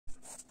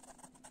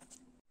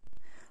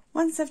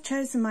Once I've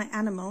chosen my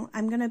animal,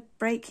 I'm going to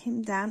break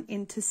him down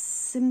into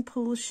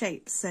simple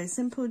shapes, so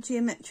simple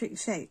geometric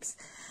shapes.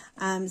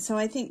 So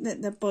I think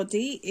that the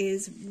body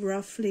is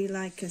roughly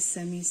like a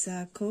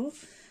semicircle.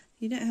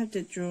 You don't have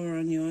to draw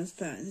on yours,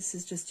 but this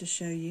is just to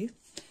show you.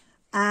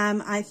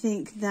 I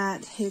think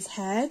that his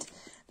head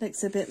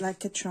looks a bit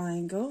like a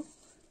triangle.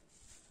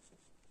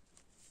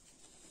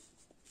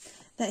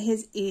 That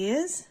his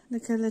ears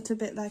look a little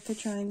bit like a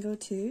triangle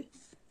too.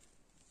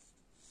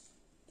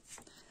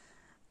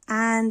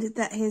 And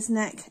that his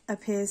neck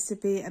appears to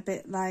be a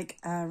bit like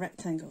a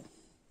rectangle.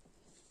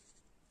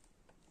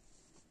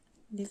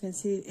 You can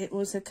see it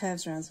also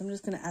curves around, so I'm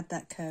just going to add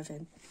that curve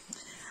in.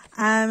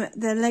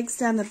 The legs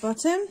down the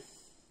bottom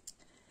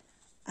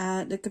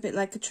look a bit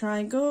like a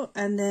triangle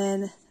and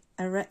then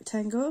a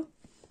rectangle.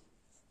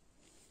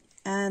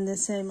 And the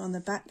same on the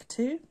back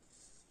too.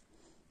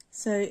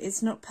 So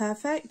it's not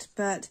perfect,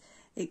 but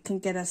it can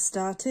get us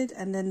started.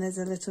 And then there's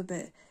a little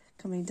bit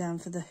coming down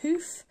for the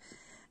hoof.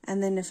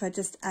 And then if I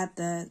just add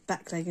the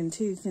back leg in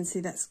too, you can see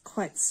that's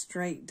quite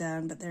straight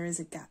down, but there is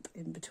a gap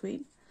in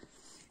between.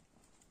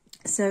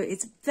 So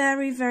it's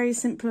very, very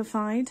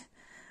simplified.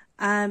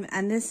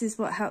 And this is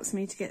what helps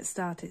me to get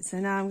started. So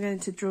now I'm going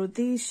to draw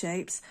these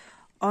shapes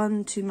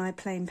onto my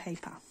plain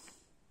paper.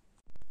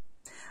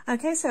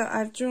 Okay, so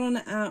I've drawn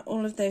out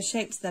all of those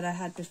shapes that I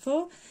had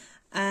before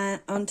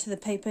onto the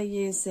paper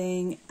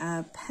using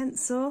a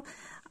pencil.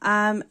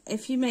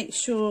 If you make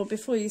sure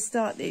before you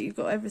start that you've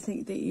got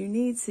everything that you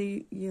need, so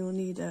you'll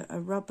need a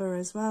rubber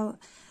as well,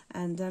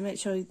 and make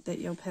sure that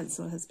your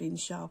pencil has been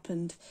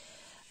sharpened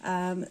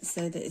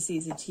so that it's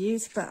easy to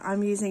use. But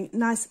I'm using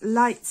nice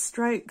light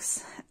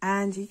strokes,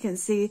 and you can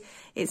see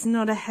it's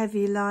not a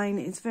heavy line,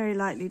 it's very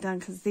lightly done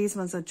because these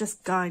ones are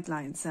just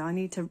guidelines, so I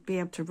need to be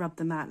able to rub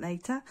them out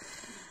later.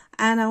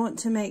 And I want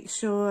to make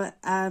sure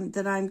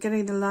that I'm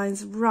getting the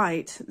lines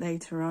right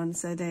later on,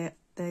 so they're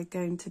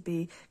going to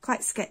be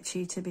quite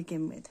sketchy to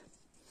begin with.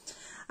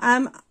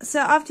 So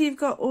after you've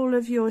got all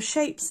of your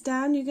shapes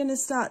down, you're going to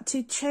start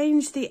to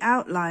change the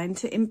outline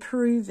to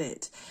improve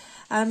it.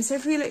 So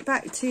if we look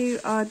back to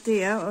our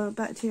deer, or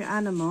back to your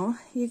animal,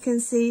 you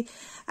can see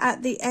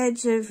at the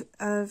edge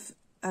of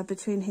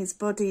between his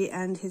body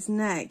and his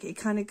neck, it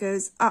kind of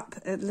goes up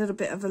a little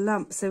bit of a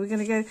lump. So we're going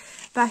to go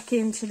back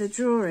into the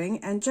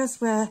drawing, and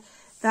just where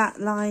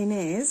that line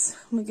is,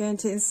 we're going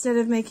to, instead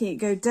of making it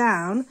go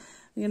down,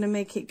 we're going to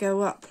make it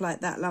go up like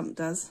that lump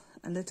does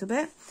a little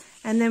bit.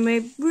 And then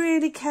we're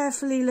really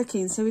carefully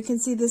looking, so we can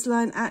see this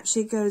line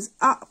actually goes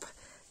up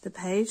the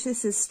page.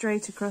 This is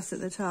straight across at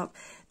the top.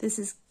 This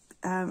is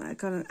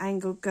got an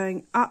angle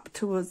going up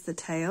towards the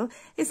tail.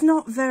 It's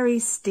not very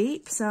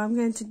steep, so I'm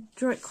going to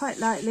draw it quite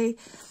lightly,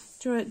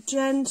 draw a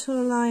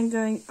gentle line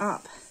going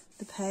up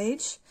the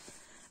page.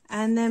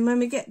 And then when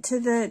we get to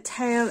the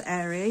tail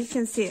area, you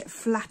can see it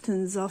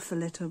flattens off a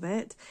little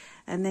bit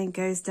and then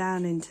goes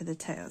down into the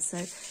tail. So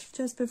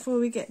just before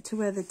we get to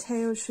where the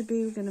tail should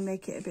be, we're going to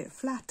make it a bit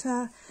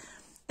flatter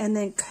and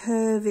then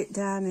curve it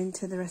down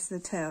into the rest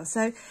of the tail.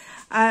 So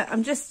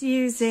I'm just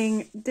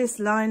using this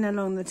line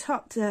along the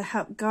top to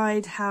help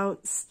guide how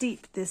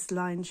steep this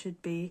line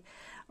should be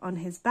on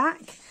his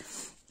back.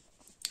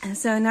 And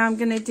so now I'm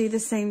going to do the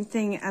same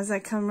thing as I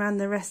come around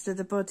the rest of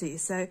the body.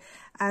 So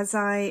as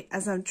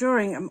I'm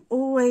drawing, I'm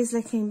always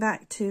looking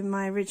back to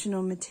my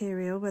original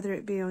material, whether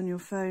it be on your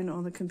phone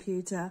or the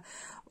computer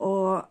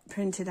or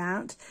printed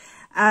out.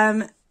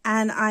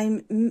 And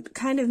I'm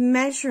kind of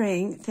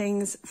measuring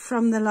things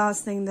from the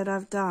last thing that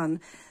I've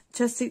done,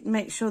 just to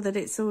make sure that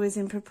it's always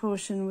in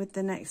proportion with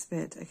the next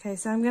bit. Okay,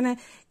 so I'm going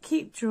to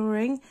keep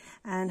drawing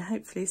and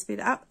hopefully speed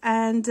it up,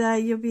 and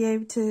you'll be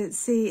able to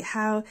see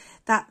how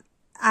that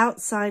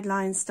outside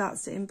line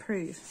starts to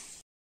improve.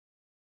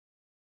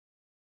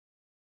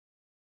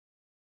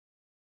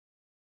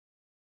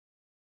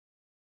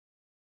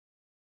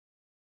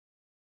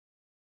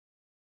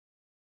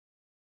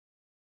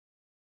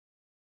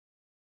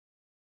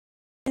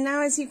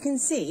 Now, as you can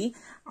see,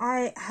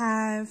 I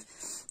have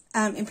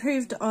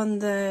improved on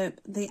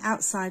the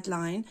outside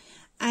line,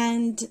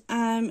 and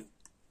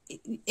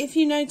if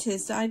you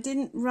noticed, I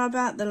didn't rub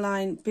out the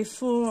line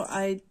before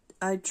I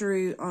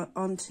drew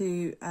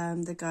onto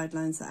the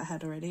guidelines that I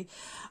had already.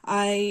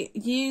 I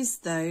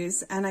used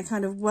those and I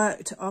kind of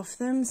worked off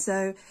them,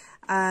 so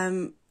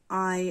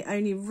I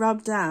only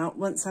rubbed out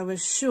once I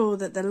was sure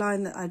that the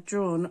line that I'd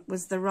drawn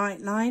was the right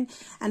line.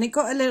 And it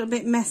got a little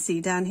bit messy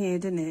down here,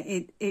 didn't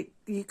it?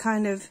 You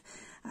kind of,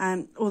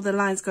 all the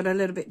lines got a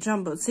little bit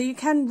jumbled. So you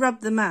can rub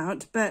them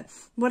out, but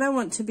what I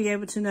want to be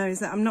able to know is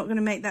that I'm not going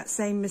to make that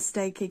same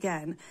mistake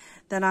again,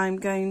 that I'm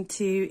going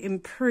to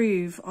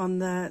improve on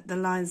the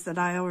lines that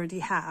I already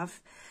have.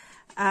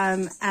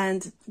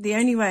 And the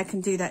only way I can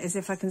do that is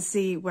if I can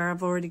see where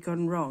I've already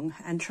gone wrong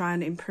and try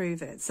and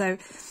improve it. So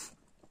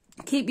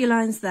keep your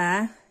lines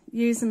there,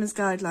 use them as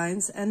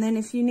guidelines, and then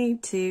if you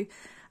need to,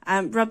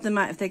 rub them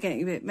out if they're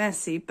getting a bit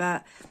messy,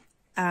 but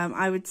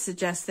I would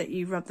suggest that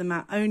you rub them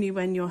out only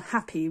when you're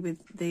happy with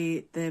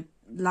the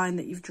line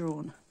that you've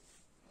drawn.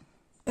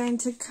 going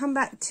to come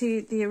back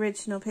to the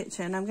original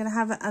picture, and I'm going to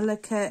have a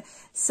look at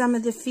some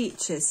of the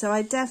features. So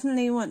I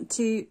definitely want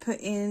to put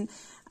in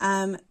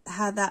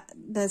how that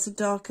there's a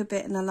darker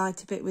bit and a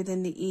lighter bit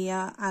within the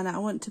ear, and I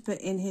want to put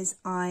in his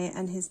eye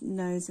and his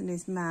nose and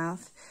his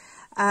mouth.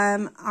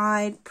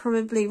 I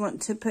probably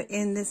want to put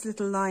in this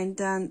little line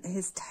down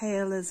his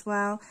tail as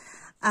well,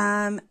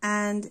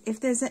 and if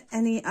there's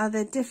any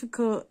other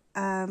difficult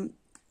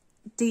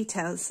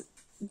details,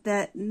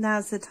 that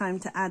now's the time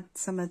to add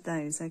some of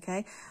those.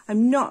 Okay,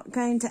 I'm not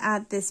going to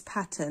add this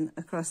pattern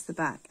across the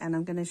back, and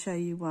I'm going to show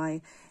you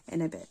why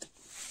in a bit.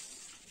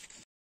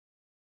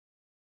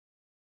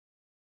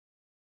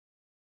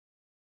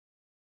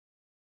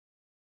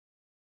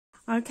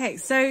 Okay,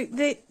 so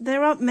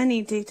there aren't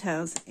many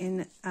details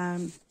in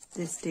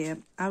this deer.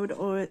 I would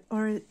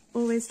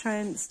always try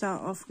and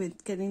start off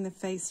with getting the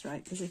face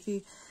right, because if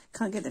you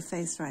can't get the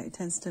face right, it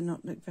tends to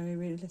not look very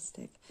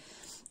realistic.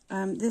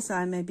 This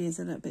eye maybe is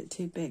a little bit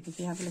too big. If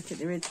you have a look at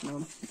the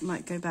original, I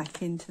might go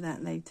back into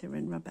that later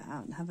and rub it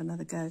out and have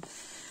another go.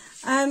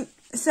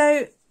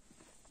 So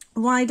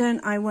why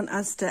don't I want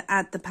us to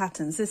add the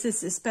patterns? This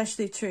is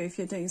especially true if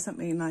you're doing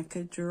something like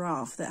a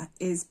giraffe that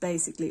is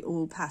basically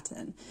all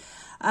pattern.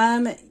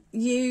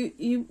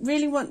 You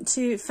really want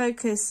to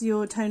focus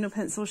your tonal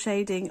pencil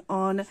shading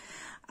on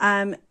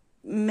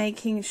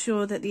making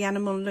sure that the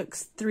animal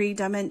looks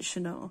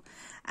three-dimensional.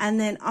 And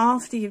then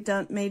after you've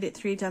made it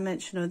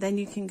three-dimensional, then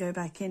you can go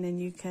back in and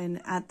you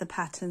can add the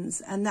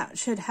patterns, and that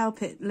should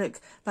help it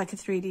look like a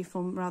 3D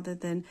form rather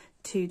than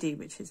 2D,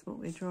 which is what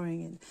we're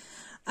drawing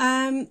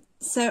in.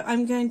 So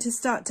I'm going to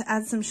start to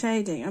add some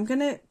shading. I'm going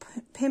to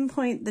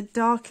pinpoint the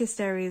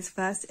darkest areas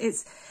first.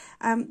 It's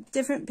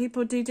different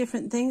people do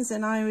different things,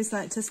 and I always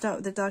like to start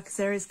with the darkest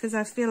areas because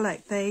I feel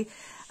like they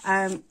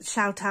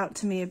shout out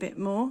to me a bit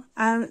more.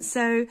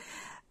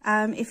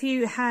 If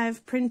you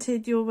have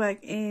printed your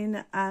work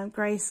in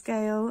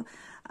grayscale,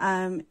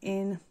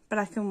 in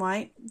black and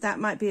white, that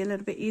might be a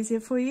little bit easier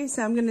for you.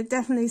 So I'm going to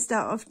definitely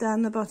start off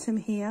down the bottom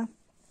here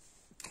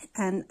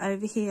and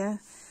over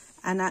here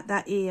and at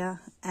that ear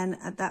and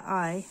at that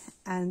eye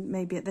and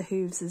maybe at the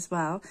hooves as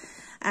well.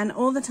 And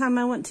all the time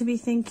I want to be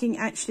thinking,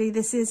 actually,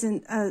 this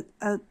isn't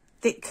a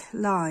thick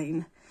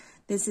line.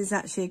 This is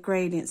actually a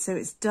gradient, so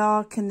it's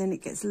dark and then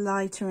it gets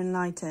lighter and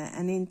lighter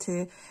and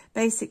into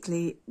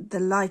basically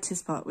the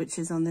lightest part, which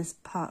is on this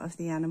part of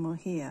the animal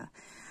here,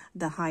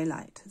 the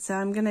highlight. So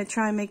I'm going to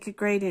try and make a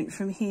gradient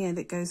from here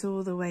that goes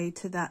all the way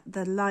to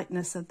the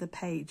lightness of the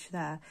page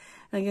there.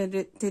 And I'm going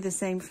to do the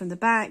same from the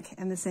back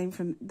and the same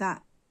from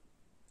that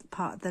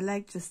part of the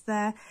leg just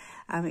there.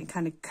 It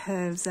kind of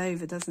curves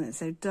over, doesn't it?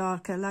 So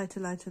darker, lighter,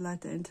 lighter,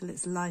 lighter until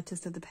it's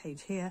lightest of the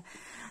page here.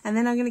 And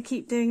then I'm going to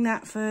keep doing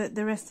that for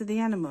the rest of the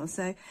animal.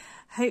 So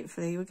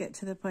hopefully we'll get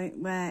to the point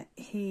where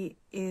he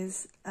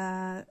is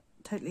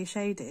totally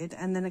shaded,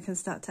 and then I can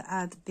start to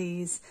add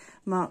these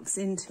marks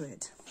into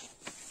it.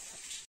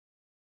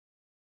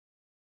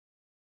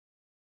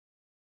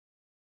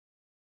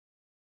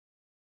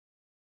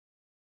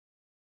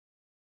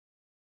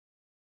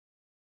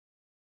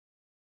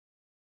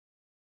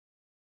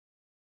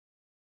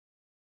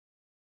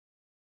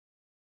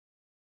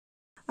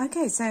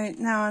 Okay, so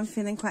now I'm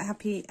feeling quite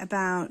happy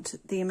about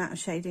the amount of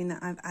shading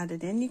that I've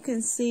added in. You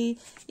can see,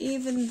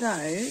 even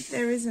though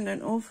there isn't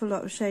an awful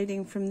lot of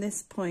shading from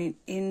this point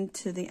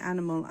into the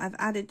animal, I've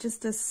added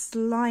just a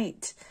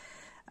slight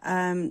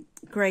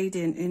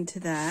gradient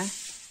into there,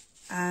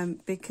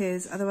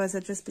 because otherwise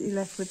I'd just be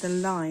left with the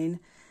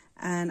line,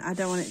 and I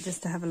don't want it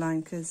just to have a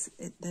line, because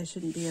there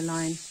shouldn't be a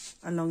line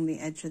along the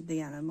edge of the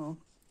animal.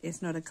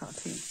 It's not a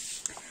cartoon.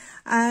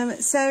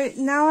 So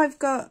now I've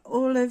got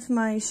all of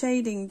my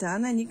shading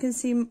done, and you can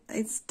see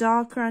it's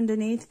darker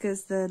underneath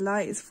because the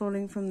light is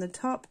falling from the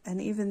top,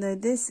 and even though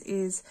this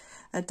is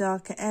a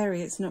darker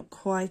area, it's not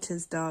quite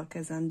as dark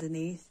as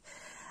underneath.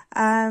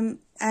 And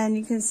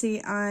you can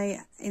see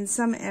in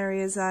some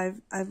areas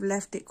I've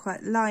left it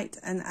quite light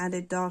and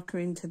added darker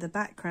into the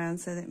background,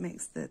 so that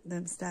makes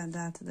them stand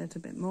out a little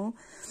bit more.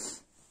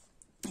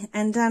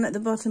 And down at the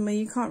bottom where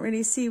you can't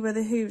really see where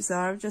the hooves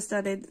are, I've just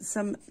added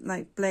some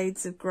like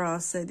blades of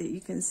grass so that you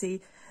can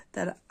see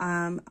that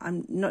I'm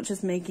not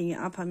just making it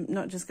up. I'm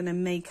not just going to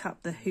make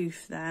up the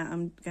hoof there.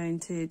 I'm going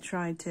to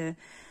try to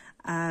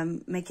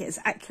make it as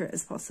accurate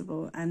as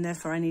possible, and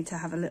therefore I need to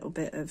have a little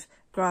bit of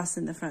grass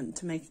in the front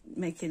to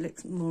make it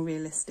look more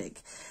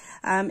realistic.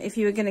 If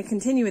you were going to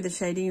continue with the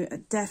shading, you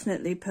would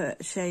definitely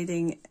put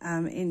shading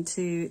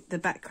into the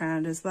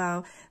background as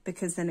well,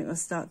 because then it will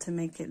start to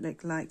make it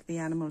look like the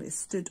animal is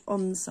stood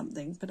on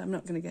something, but I'm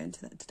not going to go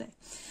into that today.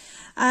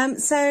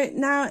 So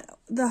now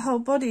the whole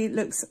body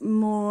looks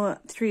more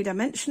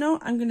three-dimensional.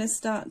 I'm going to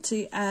start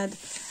to add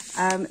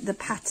the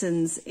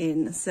patterns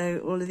in, so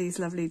all of these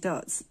lovely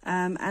dots.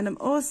 And I'm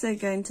also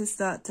going to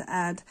start to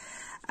add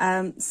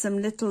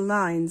some little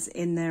lines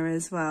in there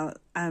as well,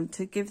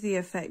 to give the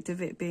effect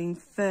of it being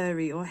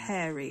furry or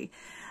hairy.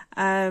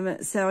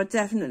 So I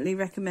definitely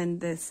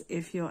recommend this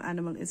if your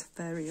animal is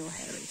furry or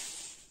hairy.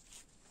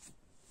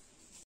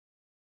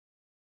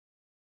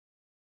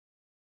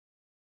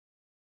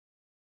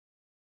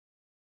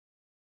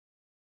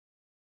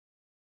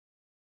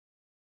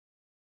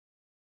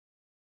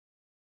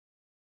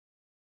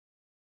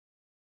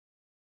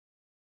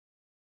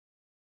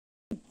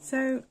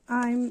 So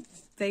I'm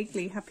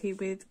vaguely happy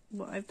with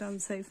what I've done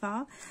so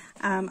far.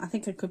 I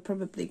think I could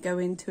probably go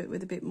into it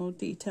with a bit more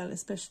detail,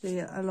 especially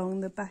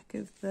along the back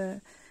of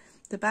the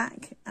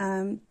back,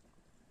 and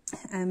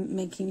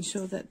making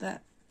sure that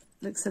that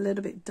looks a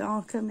little bit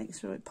darker, make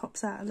sure it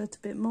pops out a little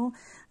bit more.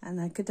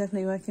 And I could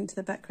definitely work into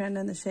the background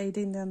and the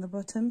shading down the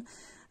bottom.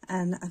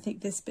 And I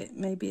think this bit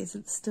maybe is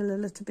still a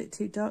little bit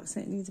too dark, so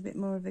it needs a bit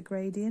more of a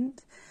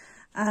gradient.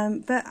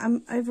 But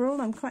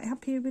overall I'm quite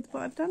happy with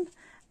what I've done,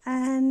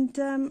 and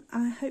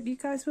I hope you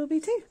guys will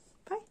be too.